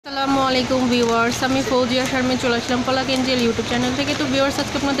আসসালামু ভিউয়ার্স, আমি ফৌজিয়া শর্মা চলে আসলাম পলাক এঞ্জেল ইউটিউব চ্যানেল থেকে। তো ভিউয়ার্স,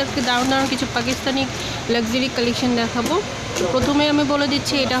 আজকে আপনাদেরকে দারুণ দারুণ কিছু পাকিস্তানি লাক্সারি কালেকশন দেখাবো। প্রথমে আমি বলে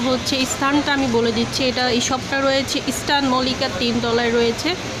দিচ্ছি, এটা হচ্ছে স্থানটা আমি বলে দিচ্ছি। এই শপটা রয়েছে ইস্টার্ন মল্লিকা 3 তলায় রয়েছে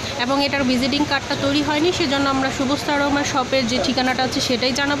এবং এটার ভিজিটিং কার্ডটা তৈরি হয়নি, সেজন্য আমরা সুবস্তু আরোমা শপের যে ঠিকানাটা আছে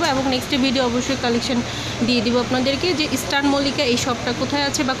সেটাই জানাবো এবং নেক্সট ভিডিও অবশ্যই কালেকশন দিয়ে দিব আপনাদেরকে। যে ইস্টার্ন মল্লিকা এই শপটা কোথায়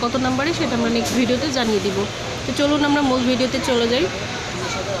আছে বা কত নাম্বারে, সেটা আমরা নেক্সট ভিডিওতে জানিয়ে দিব। তো চলুন আমরা মূল ভিডিওতে চলে যাই।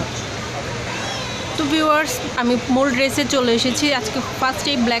 তো ভিউয়ার্স, আমি মূল ড্রেসে চলে এসেছি। আজকে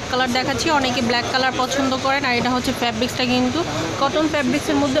ফার্স্টেই ব্ল্যাক কালার দেখাচ্ছি। অনেকে ব্ল্যাক কালার পছন্দ করেন। আর এটা হচ্ছে ফ্যাব্রিক্সটা কিন্তু কটন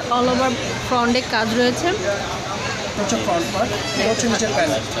ফ্যাব্রিক্সের মধ্যে অল ওভার ফ্রন্টে কাজ রয়েছে।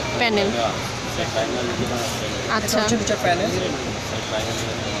 প্যানেল আচ্ছা,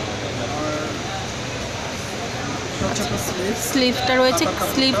 স্লিভটা রয়েছে।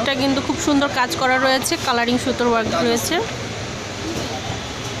 স্লিভটা কিন্তু খুব সুন্দর কাজ করা রয়েছে, কালারিং সুতোর ওয়ার্ক রয়েছে।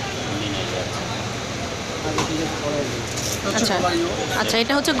 আচ্ছা আচ্ছা,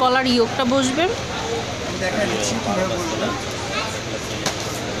 এটা হচ্ছে গলার ইয়োগটা বসবে।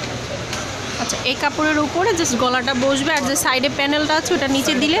 আচ্ছা, এই কাপড়ের উপরে জাস্ট গলাটা বসবে আর যে সাইডে প্যানেলটা আছে ওটা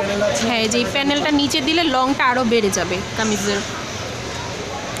নিচে দিলে, হ্যাঁ, যে প্যানেলটা নিচে দিলে লংটা আরও বেড়ে যাবে কামিজের।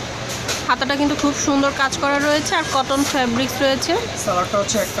 হাতাটা কিন্তু খুব সুন্দর কাজ করা রয়েছে আর কটন ফ্যাব্রিক্স রয়েছে। সালোয়ারটা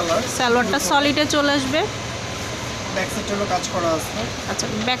হচ্ছে এক কালার, সালোয়ারটা সলিডে চলে আসবে। ব্যাক সাইডেও কাজ করা আছে। আচ্ছা,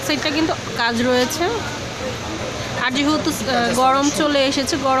 ব্যাক সাইডটা কিন্তু কাজ রয়েছে। আর যেহেতু গরম চলে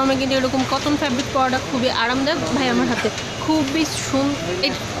এসেছে, গরমে কিন্তু এরকম কটন ফ্যাব্রিক পরাটা খুবই আরামদায়ক। ভাই আমার হাতে খুবই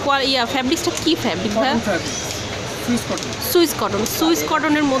সুন্দর ফ্যাব্রিক্সটা কী ফ্যাব্রিক ভাই? সুইস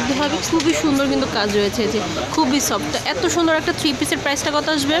কটনের মধ্যে হবে, খুবই সুন্দর কিন্তু কাজ রয়েছে, যে খুবই সফট। এত সুন্দর একটা 3 পিসের প্রাইসটা কত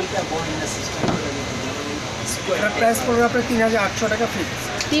আসবে? প্রাইস পড়বে আপনার 3800 টাকা ফিক্স।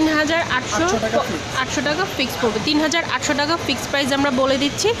 3800 টাকা ফিক্স পড়বে। 3800 টাকা ফিক্স প্রাইস আমরা বলে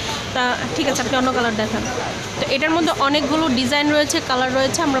দিচ্ছি। তা ঠিক আছে, আপনি অন্য কালার দেখান। তো এটার মধ্যে অনেকগুলো ডিজাইন রয়েছে, কালার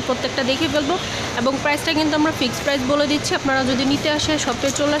রয়েছে, আমরা প্রত্যেকটা দেখে ফেলবো এবং প্রাইসটা কিন্তু আমরা ফিক্স প্রাইস বলে দিচ্ছি। আপনারা যদি নিতে আসে শপে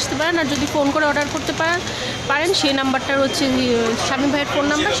চলে আসতে পারেন, আর যদি ফোন করে অর্ডার করতে পারেন সেই নাম্বারটা হচ্ছে স্বামী ভাইয়ের ফোন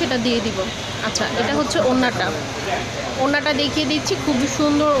নাম্বার, সেটা দিয়ে দিব। আচ্ছা, এটা হচ্ছে ওড়নাটা দেখিয়ে দিচ্ছি। খুবই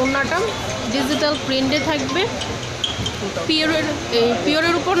সুন্দর ওড়নাটা, ডিজিটাল প্রিন্টে থাকবে।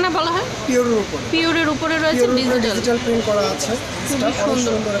 পিওরের উপর না বলা হয়, পিওরের উপরে রয়েছে ডিজিটাল প্রিন্ট করা আছে। খুবই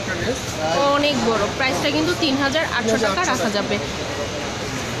সুন্দর একটা ড্রেস, অনেক বড়। প্রাইসটা কিন্তু 3800 টাকা রাখা যাবে।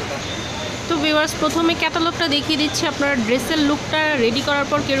 তো ভিউয়ার্স, প্রথমে ক্যাটালগটা দেখিয়ে দিচ্ছি। আপনারা ড্রেসের লুকটা রেডি করার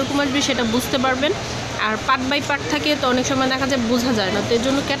পর কীরকম আসবে সেটা বুঝতে পারবেন। আর পার্ট বাই পার্ট থাকে, তো অনেক সময় দেখা যায় বোঝা যায় না। তো এর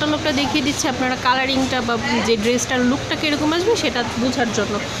জন্য ক্যাটালগটা দেখিয়ে দিচ্ছি, আপনারা কালারিংটা বা যে ড্রেসটার লুকটা কীরকম আসবে সেটা বোঝার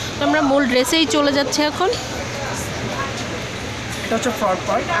জন্য। তো আমরা মূল ড্রেসেই চলে যাচ্ছি এখন। এটা হচ্ছে ফ্রন্ট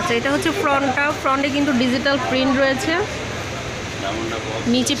পার্ট। আচ্ছা, এটা হচ্ছে ফ্রন্টে কিন্তু ডিজিটাল প্রিন্ট রয়েছে।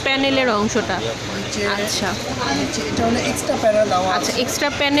 নিচে প্যানেলের অংশটা, আচ্ছা এটা হলো এক্সট্রা প্যানেল দেওয়া আছে। আচ্ছা, এক্সট্রা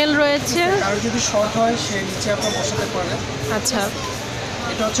প্যানেল রয়েছে। আর যদি শর্ট হয় সে নিচে আপনারা বসাতে পারেন। আচ্ছা,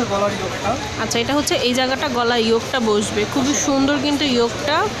 এটা হচ্ছে গলার ইয়োগটা। আচ্ছা, এটা হচ্ছে এই জায়গাটা গলার ইয়োগটা বসবে। খুবই সুন্দর কিন্তু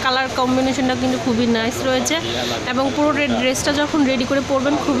ইয়োগটা, কালার কম্বিনেশনটা কিন্তু খুবই নাইস রয়েছে এবং পুরো ড্রেসটা যখন রেডি করে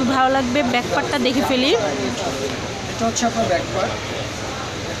পরবেন খুবই ভালো লাগবে। ব্যাক পার্টটা দেখে ফেলি। এটা হচ্ছে আপনার ব্যাক পার্ট।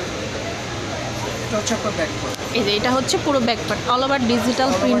 এটা হচ্ছে আপনার ব্যাক পার্ট। এই যে এটা হচ্ছে পুরো back part, all over digital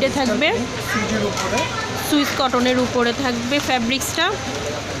প্রিন্টে থাকবে। সুইস কটনের উপরে থাকবে ফ্যাব্রিক্সটা।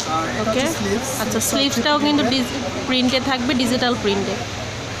 ওকে, আচ্ছা, স্লিভসটাও কিন্তু প্রিন্টে থাকবে, ডিজিটাল প্রিন্টে।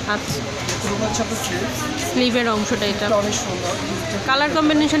 আচ্ছা, স্লিভের অংশটা এটা কালার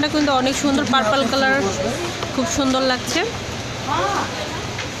কম্বিনেশনটা কিন্তু অনেক সুন্দর, পার্পল কালার, খুব সুন্দর লাগছে।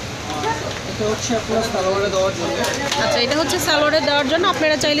 আচ্ছা, এটা হচ্ছে সালোয়ারে দেওয়ার জন্য।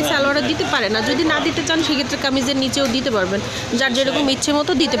 আপনারা চাইলে সালোয়ারে দিতে পারেন, আর যদি না দিতে চান সেক্ষেত্রে কামিজের নিচেও দিতে পারবেন, যার যেরকম ইচ্ছে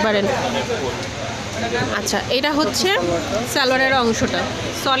মতো দিতে পারেন। আচ্ছা, এটা হচ্ছে সালোয়ারের অংশটা,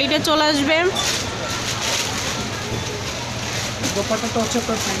 সলিডে চলে আসবে।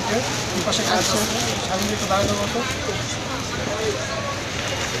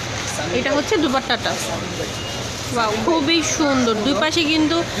 এটা হচ্ছে দুপাট্টাটা। ওয়াও, খুবই সুন্দর, দুই পাশে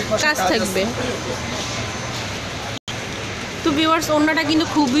কিন্তু কাজ থাকবে। তো ভিউয়ার্স, ওড়নাটা কিন্তু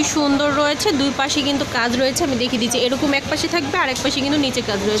খুবই সুন্দর রয়েছে, দুই পাশে কিন্তু কাজ রয়েছে। আমি দেখিয়ে দিচ্ছি, এরকম এক পাশে থাকবে আর এক পাশে কিন্তু নিচে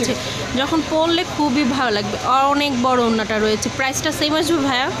কাজ রয়েছে। যখন পরলে খুবই ভালো লাগবে। অনেক বড় ওড়নাটা রয়েছে। প্রাইসটা সেম আসবে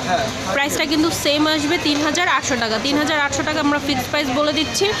ভাইয়া? প্রাইসটা কিন্তু সেম আসবে 3800 টাকা। 3800 টাকা আমরা ফিক্সড প্রাইস বলে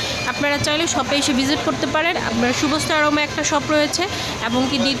দিচ্ছি। আপনারা চাইলে শপে এসে ভিজিট করতে পারেন। আপনার সুবস্তু আরোমা একটা শপ রয়েছে এবং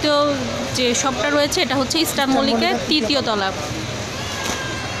কি দ্বিতীয় যে শপটা রয়েছে এটা হচ্ছে ইস্টার্ন মল্লিকা 3য় তলা।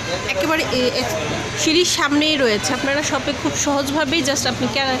 একেবারে সিঁড়ির সামনেই রয়েছে। আপনারা শপে খুব সহজভাবেই জাস্ট আপনি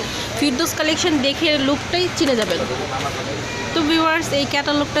ফিরদৌস কালেকশন দেখে লুকটাই চিনে যাবেন। তো ভিউয়ার্স এই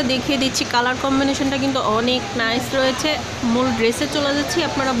ক্যাটালগটা দেখিয়ে দিচ্ছি, কালার কম্বিনেশনটা কিন্তু অনেক নাইস রয়েছে। মূল ড্রেসে চলে যাচ্ছি,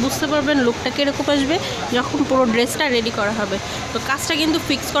 আপনারা বুঝতে পারবেন লুকটা কীরকম আসবে যখন পুরো ড্রেসটা রেডি করা হবে। তো কাজটা কিন্তু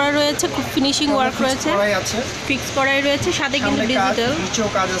ফিক্স করা রয়েছে, খুব ফিনিশিং ওয়ার্ক রয়েছে, ফিক্স করাই রয়েছে, সাথে কিন্তু ডিজিটাল,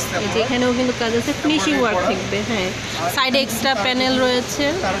 এখানেও কিন্তু কাজ আছে, ফিনিশিং ওয়ার্ক থাকবে। হ্যাঁ, সাইডে এক্সট্রা প্যানেল রয়েছে।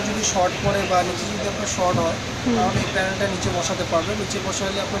 কারণ যদি শর্ট পরে বা নিচে যদি আপনার শর্ট হয় তাহলে এই প্যানেলটা নিচে বসাতে পারবে, নিচে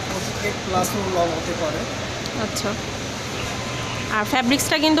বসালে আপনার 48+ লং হতে পারে। আচ্ছা, আর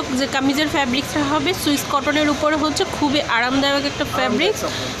ফ্যাব্রিক্সটা কিন্তু যে কামিজের ফ্যাব্রিক্সটা হবে সুইস কটনের উপরে হচ্ছে, খুবই আরামদায়ক একটা ফ্যাব্রিক্স।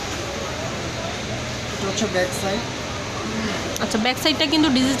 এটা হচ্ছে ব্যাক সাইড। আচ্ছা, ব্যাক সাইডটা কিন্তু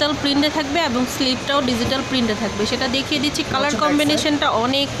ডিজিটাল প্রিন্টে থাকবে এবং স্লিভটাও ডিজিটাল প্রিন্টে থাকবে, সেটা দেখিয়ে দিচ্ছি। কালার কম্বিনেশনটা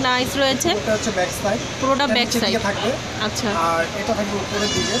অনেক নাইস রয়েছে। এটা হচ্ছে ব্যাক সাইড, পুরোটা ব্যাক সাইড থাকবে। আচ্ছা, আর এটা থাকবে উপরের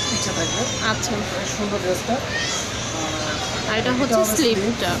দিকে, পিছে থাকবে। আচ্ছা, সুন্দর ড্রেসটা। আর এটা হচ্ছে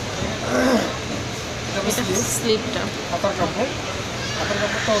স্লিভটা, এটা স্লিভটা। হাতার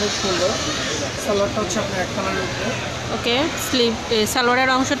কাপড়টা অনেক সুন্দর। সালোয়ারটা হচ্ছে আপনার এক কালারের উপরে। ওকে, স্লিভ সালোয়ারের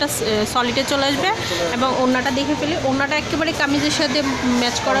অংশটা সলিডে চলে আসবে এবং ওড়নাটা দেখে ফেলি, ওড়নাটা একেবারে কামিজের সাথে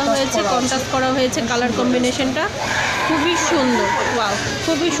ম্যাচ করা হয়েছে, কন্ট্রাস্ট করা হয়েছে। কালার কম্বিনেশনটা খুবই সুন্দর, ওয়াও,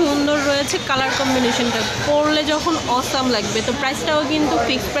 খুবই সুন্দর রয়েছে কালার কম্বিনেশনটা, পরলে যখন অসাম লাগবে। তো প্রাইসটাও কিন্তু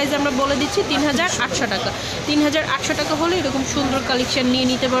ফিক্সড প্রাইস আমরা বলে দিচ্ছি 3800 টাকা। 3800 টাকা হলে এরকম সুন্দর কালেকশন নিয়ে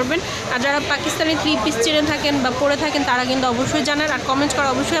নিতে পারবেন। আর যারা পাকিস্তানি 3 পিস চেনে থাকেন বা পরে থাকেন তারা কিন্তু অবশ্যই জানান, আর কমেন্ট করে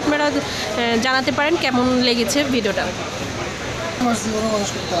অবশ্যই আপনারা জানাতে পারেন কেমন লেগেছে ভিডিওটা।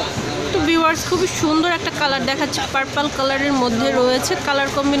 তো ভিউয়ার্স খুবই সুন্দর একটা কালার দেখাচ্ছে, পার্পল কালারের মধ্যে রয়েছে। কালার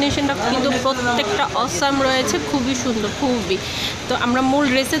কম্বিনেশনটা কিন্তু প্রত্যেকটা অসাম রয়েছে, খুবই সুন্দর, খুবই। তো আমরা মূল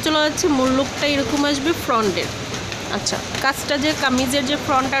ড্রেসে চলে যাচ্ছি। মূল লুকটা এরকম আসবে ফ্রন্টের। আচ্ছা, কাজটা যে কামিজের যে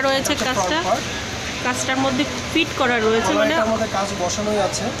ফ্রন্টটা রয়েছে, কাজটার মধ্যে ফিট করা রয়েছে, মানে আমাদের কাজ বসানোই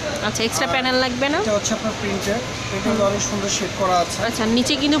আছে। আচ্ছা, এক্সট্রা প্যানেল লাগবে না। এটা হচ্ছে আপনার প্রিন্টের, এটা অনেক সুন্দর শেড করা আছে। আচ্ছা,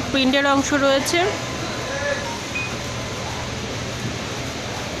 নিচে কিন্তু প্রিন্টের অংশ রয়েছে।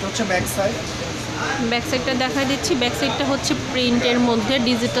 এটা হচ্ছে ব্যাক সাইড। ব্যাক সাইডটা দেখাই দিচ্ছি। ব্যাক সাইডটা হচ্ছে প্রিন্টের মধ্যে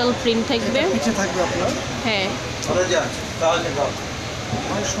ডিজিটাল প্রিন্ট থাকবে, পিছে থাকবে আপনার। হ্যাঁ,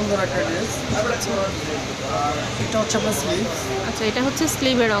 অনেক সুন্দর একটা ড্রেস। এটা হচ্ছে আপনার স্লিভ। আচ্ছা, এটা হচ্ছে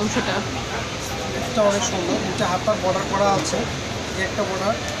স্লিভের অংশটা, এটা অনেক সুন্দর। নিচে হাতার বর্ডার করা আছে, একটা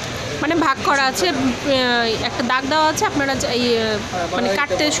বর্ডার মানে ভাগ করা আছে, একটা দাগ দেওয়া আছে, আপনারা মানে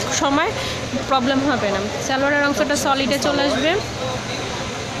কাটতে সময় প্রবলেম হবে না। সালোয়ারের অংশটা সলিডে চলে আসবে।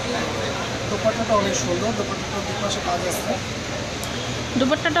 দোপাট্টাটা অনেক সুন্দর, দোপাট্টাটার দুই পাশে কাজ আছে।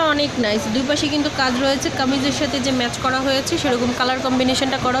 দুপাট্টাটা অনেক নাইস, দুই পাশে কিন্তু কাজ রয়েছে, কামিজের সাথে যে ম্যাচ করা হয়েছে সেরকম কালার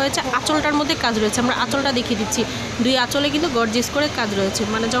কম্বিনেশনটা করা হয়েছে। আঁচলটার মধ্যে কাজ রয়েছে, আমরা আঁচলটা দেখিয়ে দিচ্ছি। দুই আঁচলে কিন্তু গর্জিয়াস করে কাজ রয়েছে,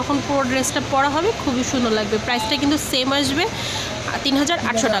 মানে যখন পুরো ড্রেসটা পরা হবে খুবই সুন্দর লাগবে। প্রাইসটা কিন্তু সেম আসবে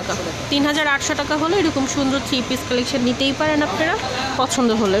 3800 টাকা। 3800 টাকা হলে এরকম সুন্দর 3 পিস কালেকশন নিতেই পারেন আপনারা পছন্দ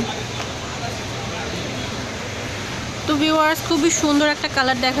হলে। তো ভিউয়ার্স খুবই সুন্দর একটা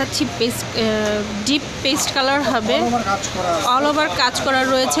কালার দেখাচ্ছি, পেস্ট ডিপ পেস্ট কালার হবে, অল ওভার কাজ করা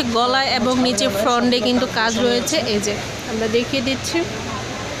রয়েছে গলায় এবং নিচে ফ্রন্টে কিন্তু কাজ রয়েছে। এই যে আমরা দেখিয়ে দিচ্ছি,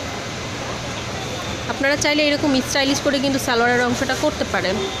 আপনারা চাইলে এরকম স্টাইলিশ করে কিন্তু সালোয়ারের অংশটা করতে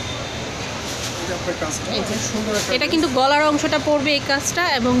পারেন। এটা কিন্তু গলার অংশটা পড়বে এই কাজটা,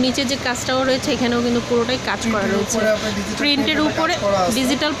 এবং নিচে যে কাজটাও রয়েছে এখানেও কিন্তু পুরোটাই কাজ করা রয়েছে, প্রিন্টের উপরে,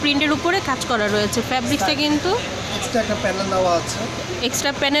 ডিজিটাল প্রিন্টের উপরে কাজ করা রয়েছে। ফ্যাব্রিক্সটা কিন্তু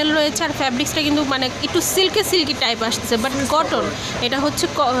এক্সট্রা প্যানেল রয়েছে, আর ফ্যাব্রিক্সটা কিন্তু মানে একটু সিল্কি টাইপ আসছে, বাট কটন, এটা হচ্ছে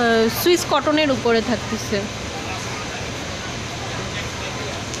সুইস কটনের উপরে থাকতেছে।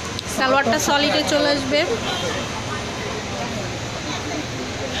 সালোয়ারটা সলিডে চলে আসবে।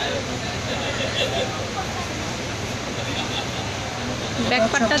 ব্যাক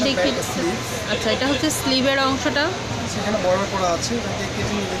পার্টটা দেখি। আচ্ছা, এটা হচ্ছে স্লিভের অংশটা, সেখানে বর্ডার করা আছে, এটা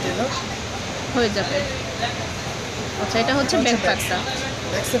কেটে নিলে এটা হয়ে যাবে। আচ্ছা, এটা হচ্ছে ব্যাক পার্টটা।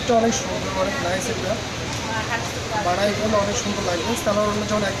 ব্যাক সাইডটা অনেক সুন্দর, অনেক নাইস। এটা বাড়াই করলে অনেক সুন্দর লাগবে। সালোয়ার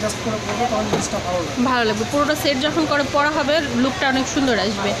যখন অ্যাডজাস্ট করে পরবো তখন জিনিসটা ভালো লাগবে। পুরোটা সেট যখন করে পরা হবে লুকটা অনেক সুন্দর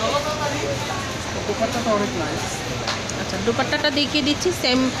আসবে। দোপাট্টাটা অনেক নাইস। আচ্ছা, দুপাট্টাটা দেখিয়ে দিচ্ছি,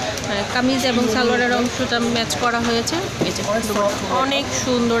 সেম কামিজ এবং সালোয়ারের অংশটা ম্যাচ করা হয়েছে। এই যে অনেক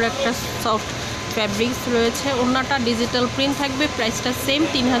সুন্দর একটা সফট ফ্যাব্রিক্স রয়েছে। ওড়নাটা ডিজিটাল প্রিন্ট থাকবে, প্রাইসটা সেম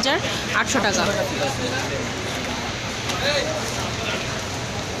 3800 টাকা।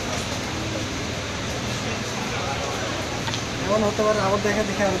 এমন হতে পারে আমার দেখে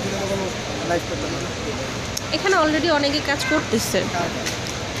আমি কোনো লাইভ করতে পারি। এখানে অলরেডি অনেকে কাজ করতেছে,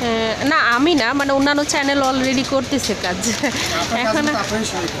 না আমি না, মানে অন্যান্য চ্যানেল অলরেডি করতেছে কাজ এখন।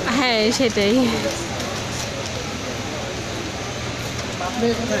 হ্যাঁ, সেটাই।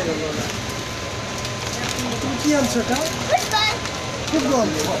 কি আনছো এটা? খুব গরম।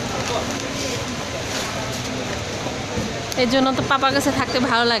 এর জন্য তো পাপার কাছে থাকতে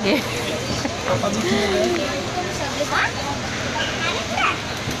ভালো লাগে। পাপা যে কিনে দেয়।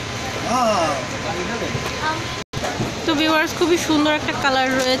 তো ভিউয়ার্স খুবই সুন্দর একটা কালার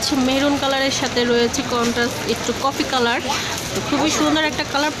রয়েছে, মেরুন কালারের সাথে রয়েছে কন্ট্রাস্ট একটু কফি কালার। তো খুবই সুন্দর একটা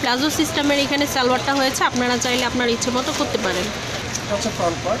কালার, প্লাজো সিস্টেমের এখানে সালোয়ারটা হয়েছে, আপনারা চাইলে আপনার ইচ্ছে মতো করতে পারেন।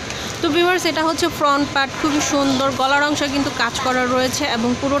 তো ভিউয়ার্স এটা হচ্ছে ফ্রন্ট পার্ট, খুবই সুন্দর, গলার অংশ কিন্তু কাজ করা রয়েছে এবং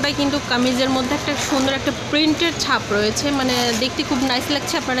পুরোটাই কিন্তু কামিজের মধ্যে একটা সুন্দর একটা প্রিন্টের ছাপ রয়েছে, মানে দেখতে খুব নাইস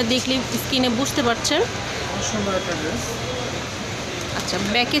লাগছে, আপনারা দেখলে স্কিনে বুঝতে পারছেন। সুন্দর একটা ড্রেস। আচ্ছা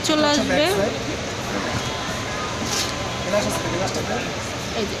ব্যাকে চলে আসবে,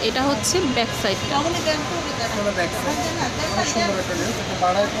 এই যে এটা হচ্ছে ব্যাক সাইডটা,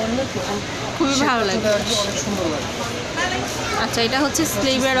 খুবই ভালো লাগে। আচ্ছা এটা হচ্ছে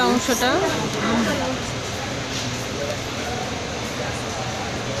স্লিভের অংশটা।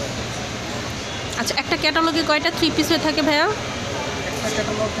 আচ্ছা একটা ক্যাটালগে কয়টা 3 পিস হয়ে থাকে ভাইয়া?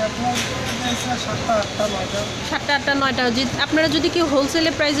 7টা 8টা 9টা। আপনারা যদি কেউ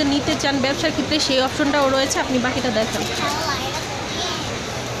হোলসেলে প্রাইসে নিতে চান ব্যবসার ক্ষেত্রে সেই অপশনটাও রয়েছে, আপনি বাকিটা দেখেন।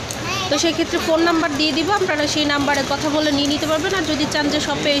 তো সেক্ষেত্রে ফোন নাম্বার দিয়ে দিব, আপনারা সেই নাম্বারে কথা বলে নিয়ে নিতে পারবেন। আর যদি চান যে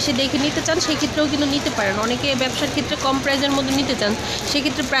শপে এসে দেখে নিতে চান সেক্ষেত্রেও কিন্তু নিতে পারেন। অনেকে ব্যবসার ক্ষেত্রে কম প্রাইসের মধ্যে নিতে চান,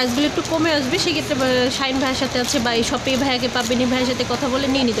 সেক্ষেত্রে প্রাইসগুলো একটু কমে আসবে, সেক্ষেত্রে শাইন ভাইয়ের সাথে আছে বা এই শপে ভাইয়াকে পাবেন, ভাইয়ের সাথে কথা বলে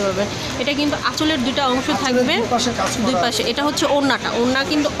নিয়ে নিতে পারবেন। এটা কিন্তু আঁচলের 2টা অংশ থাকবে, 2 পাশে। এটা হচ্ছে ওড়নাটা, ওড়না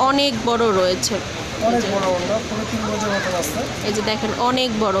কিন্তু অনেক বড় রয়েছে, এই যে দেখেন অনেক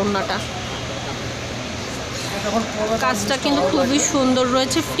বড় ওড়নাটা। কাজটা কিন্তু খুবই সুন্দর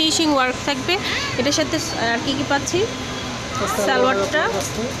রয়েছে, ফিনিশিং ওয়ার্ক থাকবে। এটার সাথে আর কি কি পাচ্ছি, সালোয়ারটা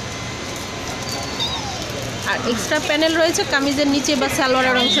আর এক্সট্রা প্যানেল রয়েছে কামিজের নিচে বা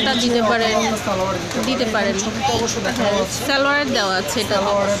সালোয়ারের অংশটা দিতে পারেন, হ্যাঁ সালোয়ারের দেওয়া আছে, এটা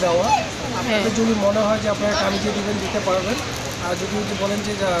হ্যাঁ যদি মনে হয় যে আপনারা কামিজে দিবেন দিতে পারবেন, আর যদি বলেন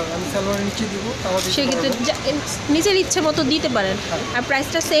যে আমি সালোয়ারের নিচে দিব তাহলে সেক্ষেত্রে নিজের ইচ্ছে মতো দিতে পারেন। আর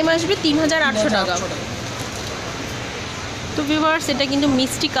প্রাইসটা সেম আসবে 3800 টাকা। তো ভিউয়ার্স এটা কিন্তু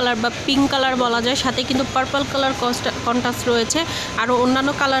মিষ্টি কালার বা পিঙ্ক কালার বলা যায়, সাথে কিন্তু পার্পল কালার কন্ট্রাস্ট রয়েছে, আরও অন্যান্য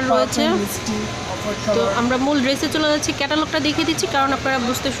কালার রয়েছে। তো আমরা মূল ড্রেসে চলে যাচ্ছি, ক্যাটালগটা দেখিয়ে দিচ্ছি কারণ আপনারা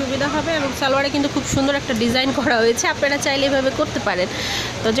বুঝতে সুবিধা হবে। এবং সালোয়ারে কিন্তু খুব সুন্দর একটা ডিজাইন করা হয়েছে, আপনারা চাইলে এভাবে করতে পারেন।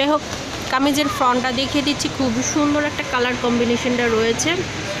 তো যাই হোক কামিজের ফ্রন্টটা দেখিয়ে দিচ্ছি, খুবই সুন্দর একটা কালার কম্বিনেশনটা রয়েছে।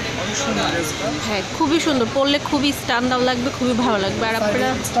 হ্যাঁ খুবই সুন্দর, পরলে খুবই স্ট্যান্ড আউট লাগবে, খুবই ভালো লাগবে। আর আপনারা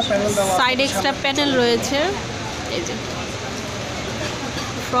সাইডে এক্সট্রা প্যানেল রয়েছে, এই যে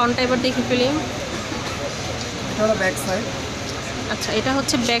ফ্রন্টটা এবার দেখে ফেলি। এটা হলো ব্যাক সাইড। আচ্ছা এটা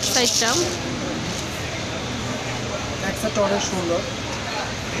হচ্ছে ব্যাক সাইডটা, ব্যাক সাইডটা অনেক সুন্দর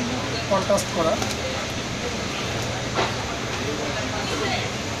কন্ট্রাস্ট করা।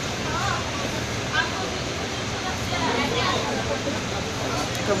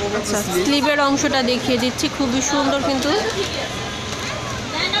 আচ্ছা স্লিভের অংশটা দেখিয়ে দিচ্ছি, খুবই সুন্দর কিন্তু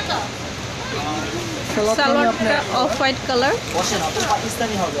সালোয়ারটা অফ হোয়াইট কালার।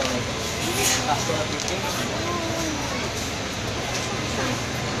 পাকিস্তানি হবে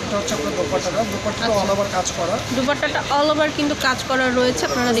দুপাট্টাটা অল ওভার কিন্তু কাজ করা রয়েছে,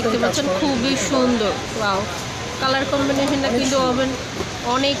 আপনারা দেখতে পাচ্ছেন খুবই সুন্দর। ওয়াও কালার কম্বিনেশনটা কিন্তু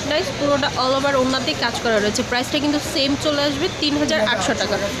অনেক নাইস, পুরোটা অল ওভার ওড়নাতেই কাজ করা রয়েছে। প্রাইসটা কিন্তু সেম চলে আসবে 3800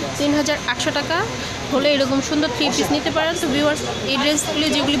 টাকা। 3800 টাকা হলে এরকম সুন্দর 3 পিস নিতে পারেন। তো ভিউয়ার্স এই ড্রেসগুলি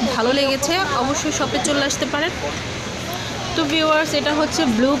যেগুলি ভালো লেগেছে অবশ্যই শপে চলে আসতে পারেন। তো ভিউয়ার্স এটা হচ্ছে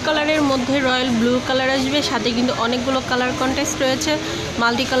ব্লু কালারের মধ্যে রয়্যাল ব্লু কালার আসবে, সাথে কিন্তু অনেকগুলো কালার কন্ট্রাস্ট রয়েছে,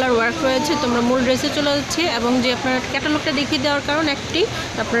 মাল্টি কালার ওয়ার্ক রয়েছে। তোমরা মূল ড্রেসে চলে যাচ্ছে এবং যে আপনারা ক্যাটালগটা দেখিয়ে দেওয়ার কারণ একটি,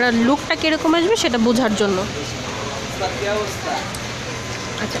 আপনারা লুকটা কীরকম আসবে সেটা বোঝার জন্য।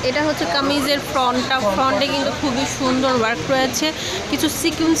 আচ্ছা এটা হচ্ছে কামিজের ফ্রন্টে কিন্তু খুবই সুন্দর ওয়ার্ক রয়েছে, কিছু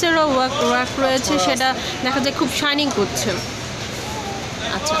সিকুয়েন্সেরও ওয়ার্ক রয়েছে, সেটা দেখা যায় খুব শাইনিং করছে।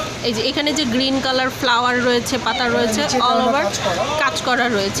 আচ্ছা এই যে এখানে যে গ্রিন কালার ফ্লাওয়ার রয়েছে, পাতা রয়েছে, অল ওভার কাজ করা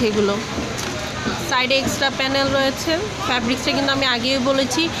রয়েছে এগুলো। সাইডে এক্সট্রা প্যানেল রয়েছে। ফ্যাব্রিক্সটা কিন্তু আমি আগেই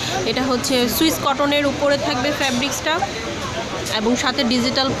বলেছি এটা হচ্ছে সুইস কটনের উপরে থাকবে ফ্যাব্রিক্সটা এবং সাথে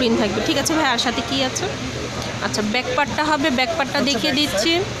ডিজিটাল প্রিন্ট থাকবে। ঠিক আছে ভাই, আর সাথে কি আছে? আচ্ছা ব্যাক পার্টটা হবে, ব্যাক পার্টটা দেখিয়ে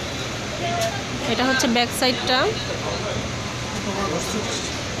দিচ্ছি। এটা হচ্ছে ব্যাক সাইডটা।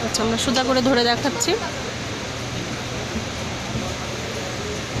 আচ্ছা আমরা সোজা করে ধরে দেখাচ্ছি।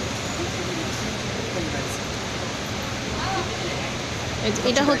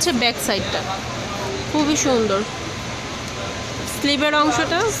 এটা হচ্ছে ব্যাক সাইডটা, খুবই সুন্দর। স্লিভের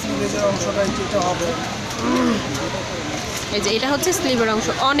অংশটা যেটা হবে এই যে এটা হচ্ছে স্লিভের অংশ,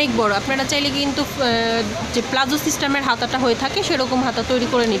 অনেক বড়। আপনারা চাইলে কিন্তু যে প্লাজো সিস্টেমের হাতাটা হয়ে থাকে সেরকম হাতা তৈরি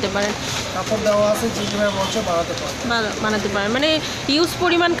করে নিতে পারেন। কাপড় দেওয়া আছে, যেভাবে মঞ্চ বানাতে পারেন, মানে ইউজ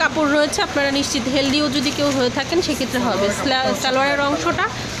পরিমাণ কাপড় রয়েছে। আপনারা নিশ্চিত হেলদিও যদি কেউ হয়ে থাকেন সেক্ষেত্রে হবে। সালোয়ারের অংশটা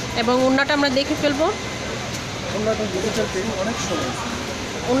এবং ওড়নাটা আমরা দেখে ফেলবো।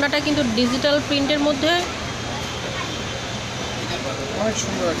 ওড়নাটা কিন্তু ডিজিটাল প্রিন্টের মধ্যে অনেক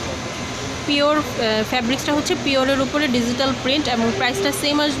সুন্দর। পিওর ফ্যাব্রিক্সটা হচ্ছে পিওরের উপরে ডিজিটাল প্রিন্ট এবং প্রাইসটা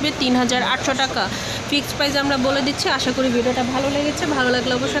সেম আসবে 3800 টাকা। ফিক্সড প্রাইস আমরা বলে দিচ্ছি। আশা করি ভিডিওটা ভালো লেগেছে। ভালো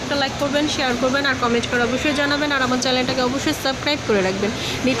লাগলে অবশ্যই একটা লাইক করবেন, শেয়ার করবেন আর কমেন্ট করে অবশ্যই জানাবেন। আর আমার চ্যানেলটাকে অবশ্যই সাবস্ক্রাইব করে রাখবেন।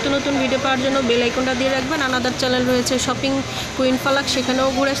 নিত্য নতুন ভিডিও পাওয়ার জন্য বেল আইকনটা দিয়ে রাখবেন। আনাদার চ্যানেল রয়েছে শপিং কুইন ফালাক, সেখানেও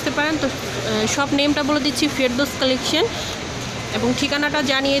ঘুরে আসতে পারেন। তো সব নেমটা বলে দিচ্ছি, ফেরদৌস কালেকশন, এবং ঠিকানাটা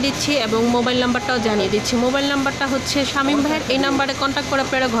জানিয়ে দিচ্ছি এবং মোবাইল নাম্বারটাও জানিয়ে দিচ্ছি। মোবাইল নাম্বারটা হচ্ছে শামীম ভাইয়ের। এই নাম্বারে কন্ট্যাক্ট করে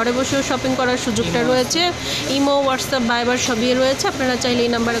আপনারা ঘরে বসেও শপিং করার সুযোগটা রয়েছে। ইমো, হোয়াটসঅ্যাপ, ভাইবার সবই রয়েছে। আপনারা চাইলে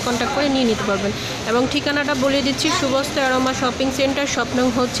এই নাম্বারে কন্ট্যাক্ট করে নিয়ে নিতে পারবেন। এবং ঠিকানাটা বলে দিচ্ছি, সুবস্তু অ্যারোমা শপিং সেন্টার, শপ নং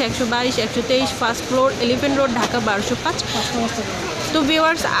হচ্ছে 122, 123, first floor, elephant road, Dhaka 1205। তো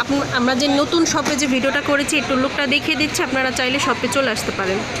ভিউয়ার্স, আমরা যে নতুন শপে যে ভিডিওটা করেছি একটু লুকটা দেখিয়ে দিচ্ছি, আপনারা চাইলে শপে চলে আসতে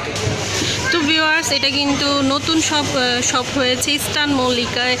পারেন। তো ভিউয়ার্স, এটা কিন্তু নতুন শপ হয়েছে ইস্টার্ন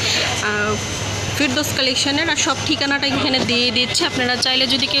মল্লিকায়, ফিরদৌস কালেকশনের। আর সব ঠিকানাটা এখানে দিয়ে দিচ্ছে। আপনারা চাইলে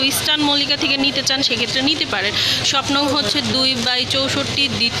যদি কেউ ইস্টার্ন মল্লিকা থেকে নিতে চান সেক্ষেত্রে নিতে পারেন। শপ নং হচ্ছে 2/64,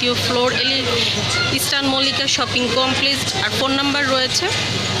 দ্বিতীয় floor, eastern Mallika shopping complex. আর ফোন নাম্বার রয়েছে,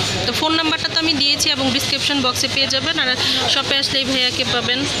 তো ফোন নাম্বারটা তো আমি দিয়েছি এবং ডিসক্রিপশন বক্সে পেয়ে যাবেন। আর শপে আসলেই ভাইয়াকে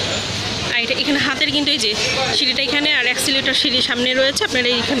পাবেন। আর এটা এখানে হাতের কিন্তু এই যে সিঁড়িটা এখানে, আর অ্যাক্সিলেটর সিঁড়ি সামনে রয়েছে। আপনারা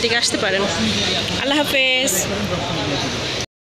এইখান থেকে আসতে পারেন। আল্লাহ হাফেজ।